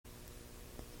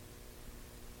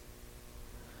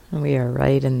We are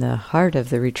right in the heart of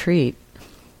the retreat.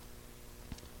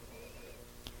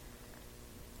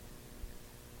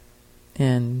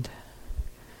 And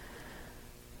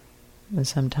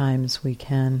sometimes we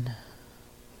can,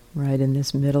 right in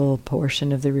this middle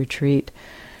portion of the retreat,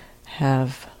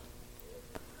 have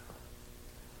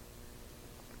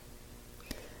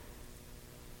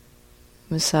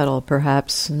subtle,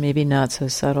 perhaps maybe not so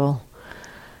subtle,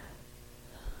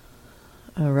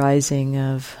 arising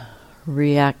of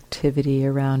reactivity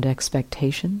around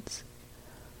expectations.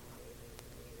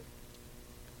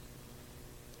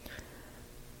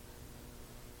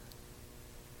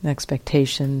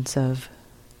 Expectations of,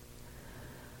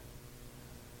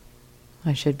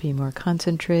 I should be more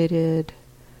concentrated,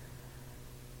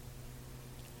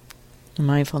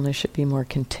 mindfulness should be more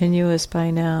continuous by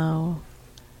now.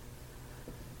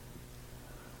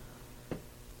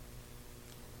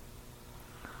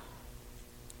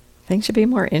 Things should be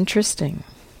more interesting.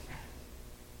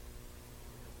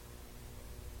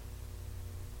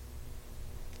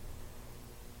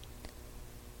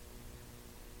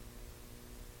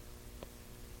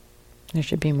 There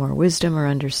should be more wisdom or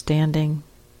understanding,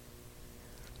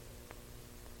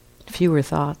 fewer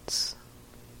thoughts.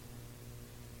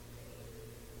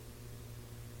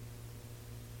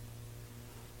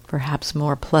 Perhaps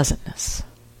more pleasantness.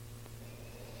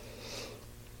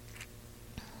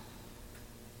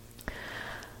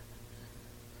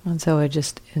 And so I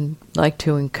just like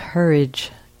to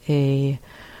encourage a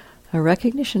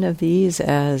recognition of these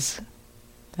as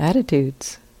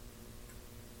attitudes,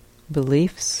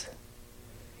 beliefs,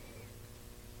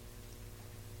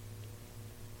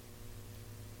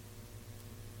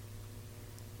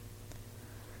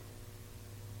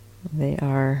 they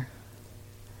are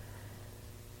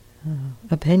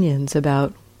opinions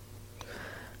about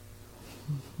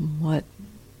what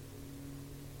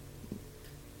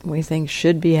we think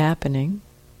should be happening.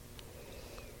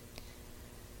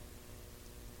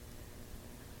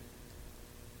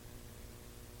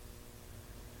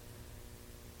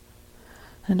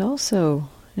 And also,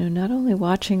 not only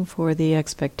watching for the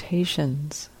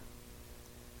expectations.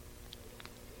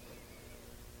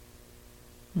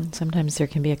 And sometimes there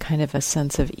can be a kind of a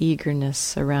sense of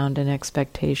eagerness around an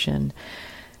expectation.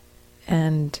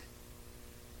 And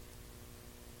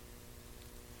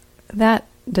that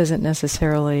doesn't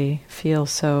necessarily feel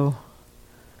so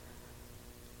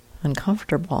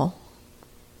uncomfortable.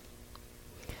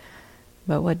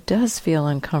 But what does feel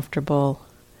uncomfortable,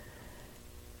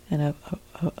 and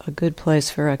a good place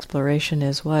for exploration,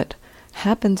 is what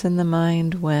happens in the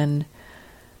mind when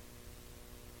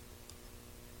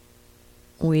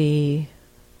we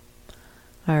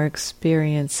are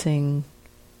experiencing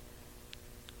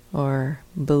or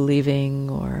believing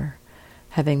or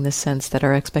having the sense that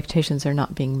our expectations are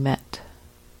not being met.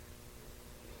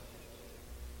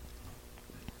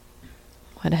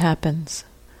 What happens?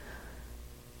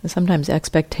 Sometimes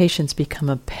expectations become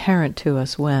apparent to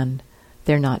us when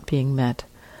they're not being met.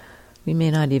 We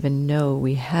may not even know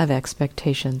we have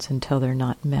expectations until they're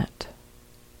not met.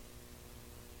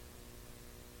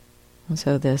 And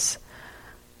so this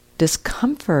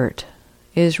discomfort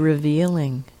is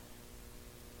revealing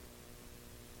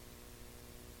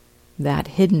that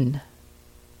hidden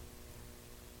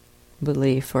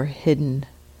belief or hidden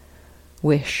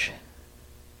wish.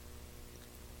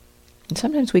 And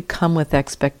sometimes we come with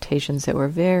expectations that we're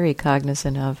very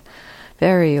cognizant of,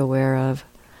 very aware of.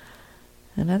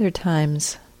 And other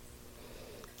times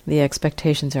the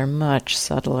expectations are much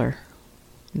subtler.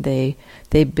 They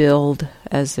build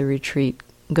as the retreat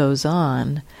goes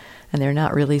on, and they're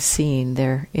not really seen.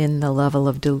 They're in the level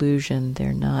of delusion.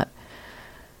 They're not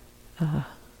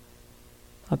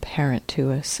apparent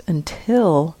to us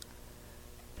until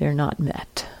they're not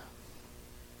met.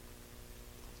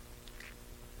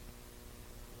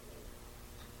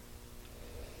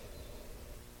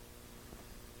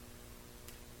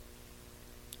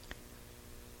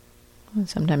 And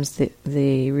sometimes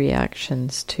the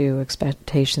reactions to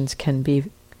expectations can be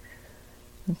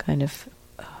kind of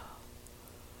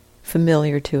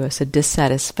familiar to us, a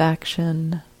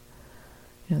dissatisfaction,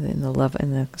 in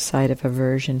the side of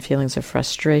aversion, feelings of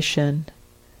frustration,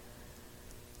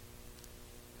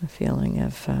 a feeling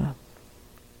of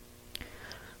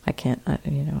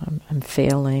I'm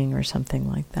failing or something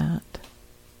like that.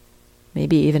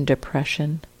 Maybe even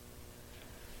depression.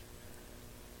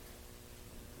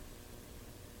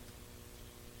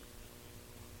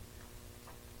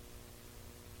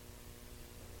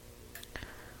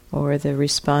 Or the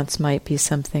response might be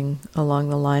something along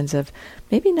the lines of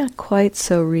maybe not quite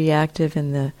so reactive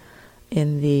in the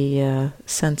in the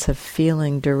sense of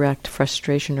feeling direct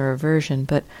frustration or aversion,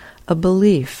 but a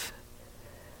belief.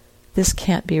 This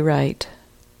can't be right.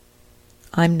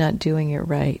 I'm not doing it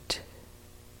right.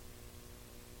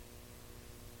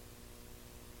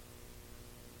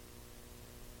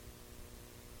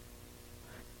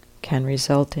 Can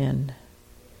result in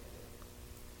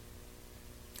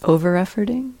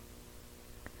over-efforting,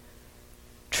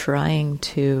 trying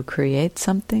to create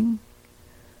something,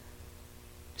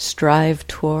 strive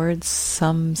towards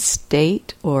some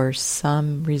state or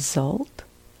some result.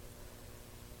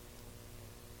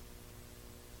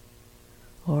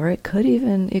 Or it could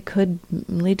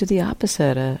lead to the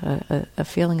opposite, a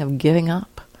feeling of giving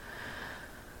up.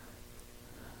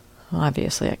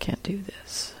 Obviously, I can't do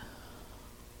this.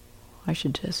 I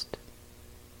should just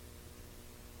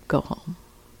go home.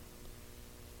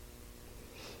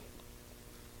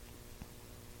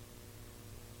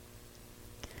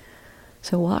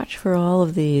 So watch for all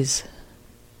of these,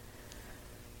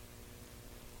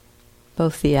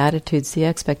 both the attitudes, the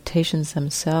expectations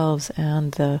themselves,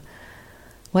 and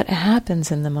what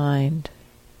happens in the mind.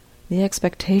 The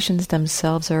expectations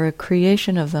themselves are a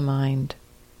creation of the mind.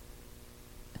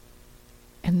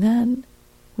 And then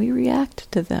we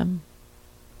react to them.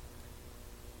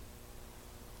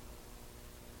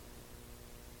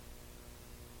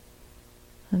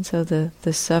 And so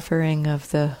the suffering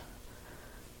of the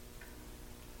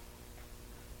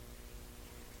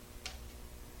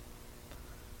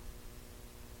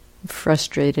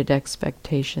frustrated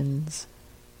expectations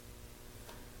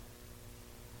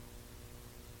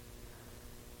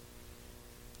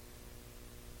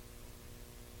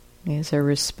is a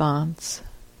response,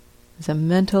 is a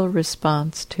mental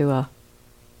response to a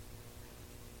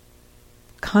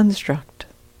construct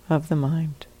of the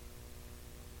mind.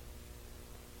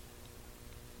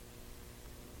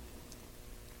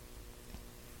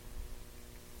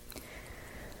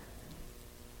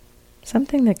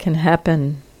 Something that can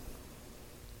happen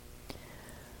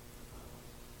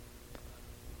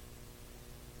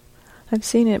I've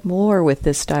seen it more with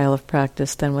this style of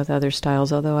practice than with other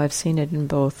styles, although I've seen it in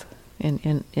both,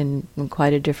 in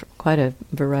quite a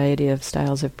variety of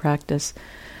styles of practice.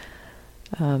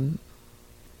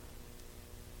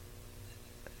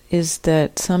 Is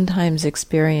that sometimes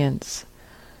experience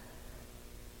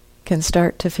can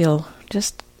start to feel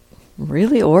just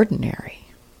really ordinary.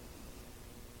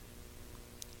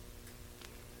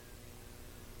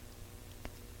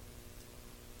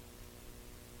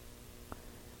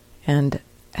 And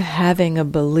having a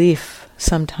belief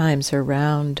sometimes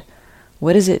around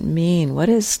what does it mean? What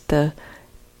is the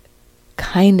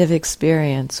kind of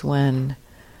experience when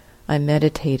I'm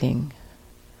meditating?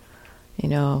 You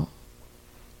know,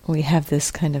 we have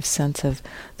this kind of sense of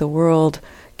the world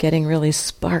getting really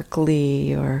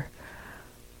sparkly, or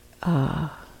the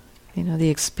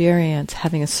experience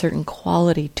having a certain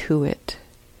quality to it.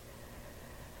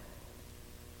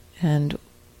 And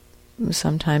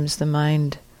sometimes the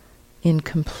mind, in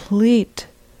complete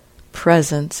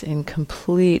presence, in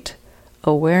complete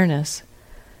awareness,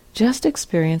 just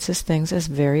experiences things as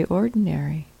very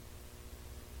ordinary.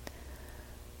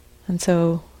 And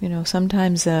so,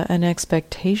 sometimes an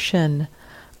expectation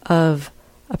of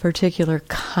a particular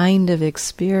kind of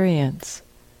experience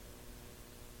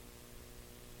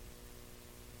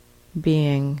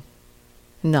being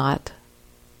not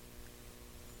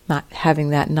having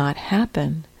that not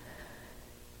happen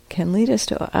can lead us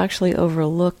to actually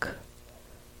overlook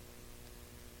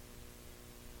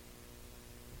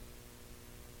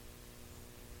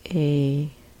a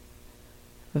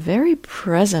very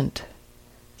present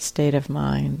state of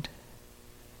mind.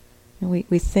 And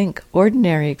we think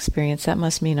ordinary experience, that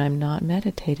must mean I'm not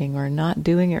meditating or not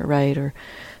doing it right or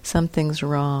something's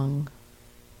wrong.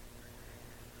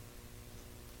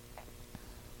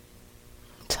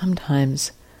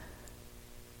 Sometimes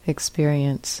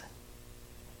experience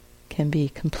can be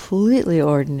completely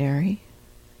ordinary,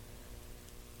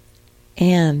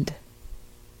 and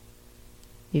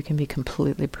you can be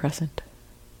completely present.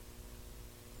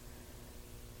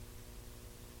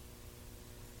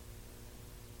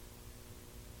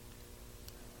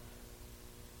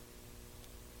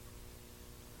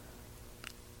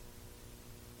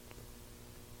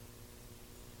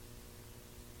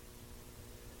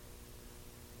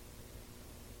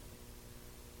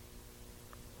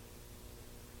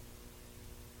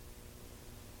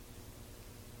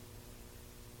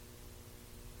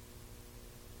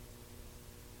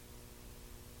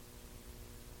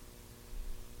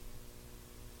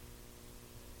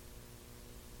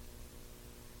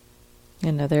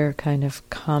 Another kind of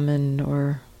common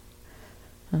or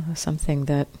something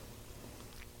that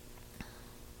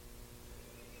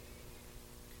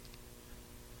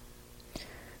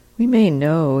We may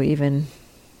know, even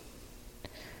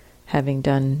having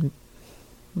done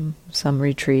some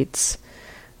retreats,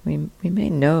 we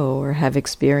may know or have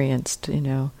experienced,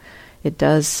 it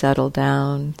does settle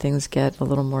down, things get a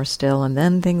little more still, and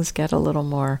then things get a little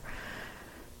more,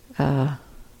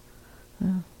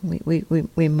 we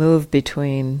move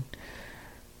between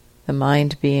the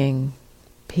mind being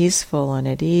peaceful and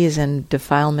at ease and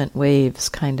defilement waves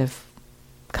kind of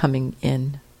coming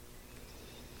in.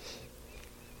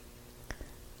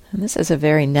 And this is a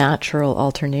very natural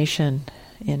alternation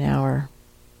in our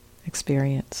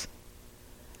experience.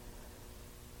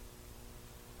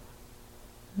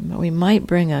 But we might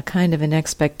bring a kind of an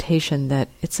expectation that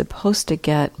it's supposed to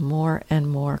get more and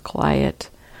more quiet,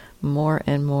 more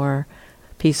and more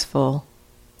peaceful.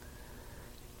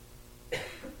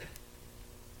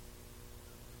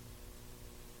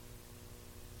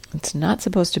 It's not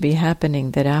supposed to be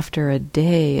happening that after a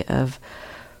day of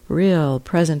real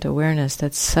present awareness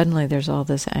that suddenly there's all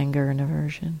this anger and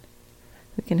aversion.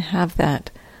 We can have that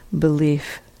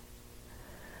belief.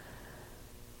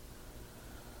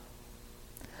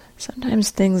 Sometimes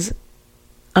things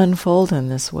unfold in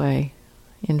this way.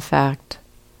 In fact,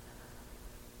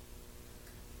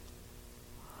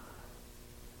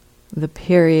 the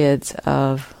periods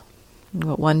of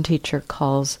what one teacher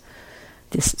calls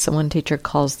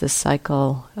this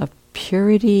cycle of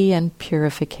purity and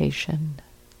purification.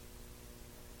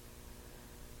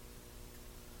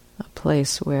 A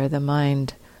place where the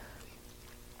mind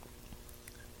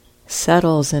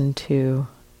settles into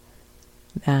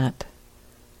that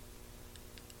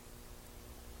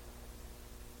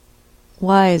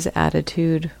wise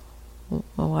attitude,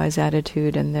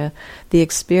 and the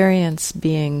experience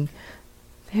being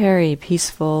very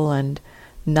peaceful and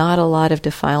not a lot of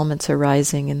defilements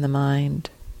arising in the mind.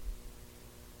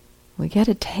 We get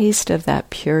a taste of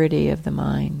that purity of the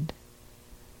mind.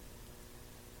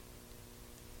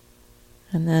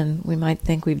 And then we might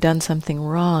think we've done something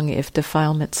wrong if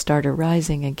defilements start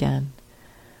arising again.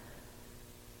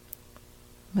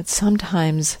 But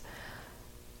sometimes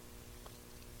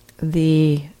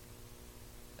the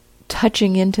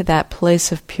touching into that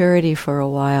place of purity for a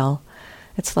while,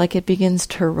 it's like it begins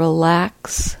to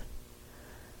relax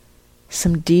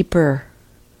some deeper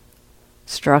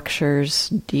structures,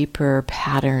 deeper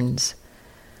patterns,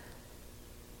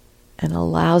 and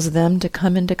allows them to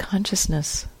come into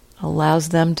consciousness, allows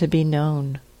them to be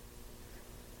known.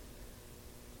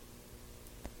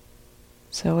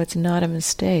 So it's not a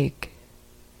mistake.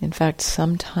 In fact,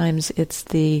 sometimes it's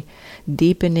the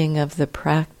deepening of the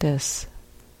practice.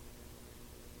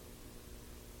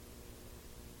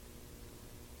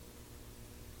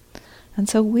 And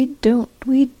so we do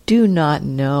not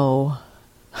know,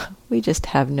 we just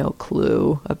have no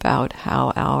clue about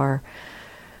how our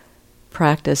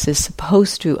practice is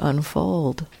supposed to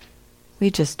unfold. We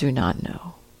just do not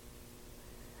know.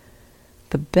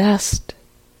 The best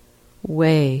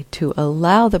way to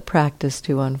allow the practice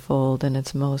to unfold in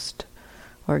its most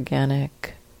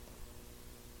organic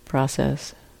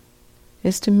process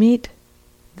is to meet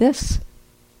this.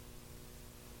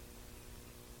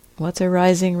 What's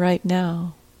arising right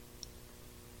now?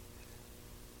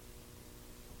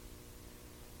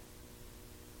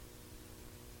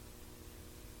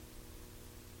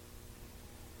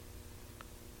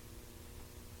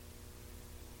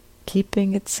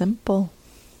 Keeping it simple.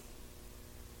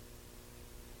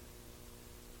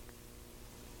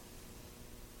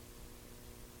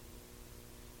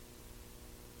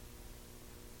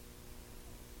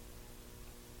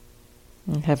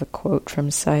 I have a quote from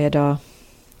Sayadaw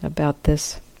about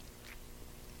this.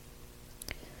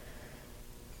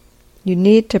 You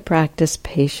need to practice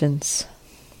patience.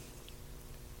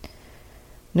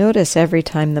 Notice every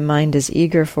time the mind is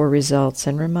eager for results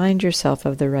and remind yourself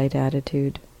of the right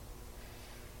attitude.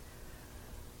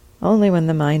 Only when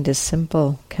the mind is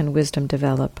simple can wisdom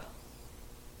develop.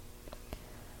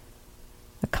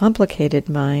 A complicated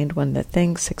mind, one that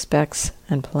thinks, expects,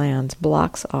 and plans,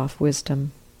 blocks off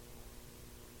wisdom.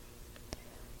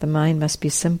 The mind must be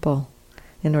simple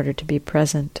in order to be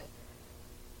present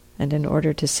and in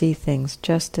order to see things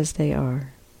just as they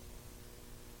are.